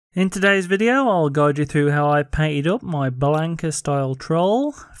In today's video, I'll guide you through how I painted up my Blanka Style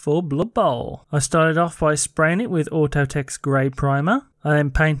troll for Blood Bowl. I started off by spraying it with Autotex Grey Primer. I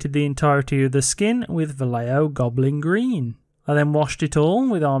then painted the entirety of the skin with Vallejo Goblin Green. I then washed it all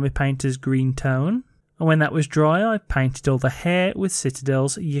with Army Painter's Green Tone. And when that was dry, I painted all the hair with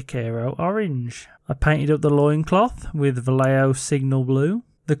Citadel's Yakero Orange. I painted up the loincloth with Vallejo Signal Blue.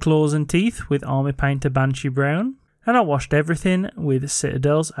 The claws and teeth with Army Painter Banshee Brown. And I washed everything with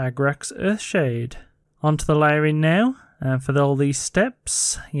Citadel's Agrax Earthshade. Onto the layering now, and for all these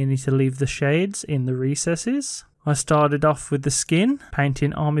steps you need to leave the shades in the recesses. I started off with the skin,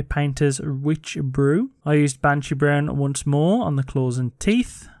 painting Army Painter's Witch Brew. I used Banshee Brown once more on the claws and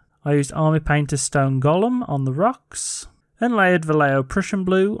teeth. I used Army Painter's Stone Golem on the rocks, and layered Vallejo Prussian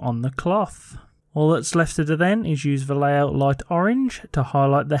Blue on the cloth. All that's left to do then is use Vallejo Light Orange to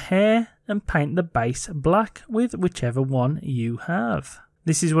highlight the hair and paint the base black with whichever one you have.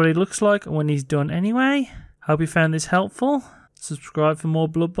 This is what it looks like when he's done anyway. Hope you found this helpful. Subscribe for more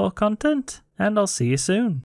Blood Bowl content, and I'll see you soon.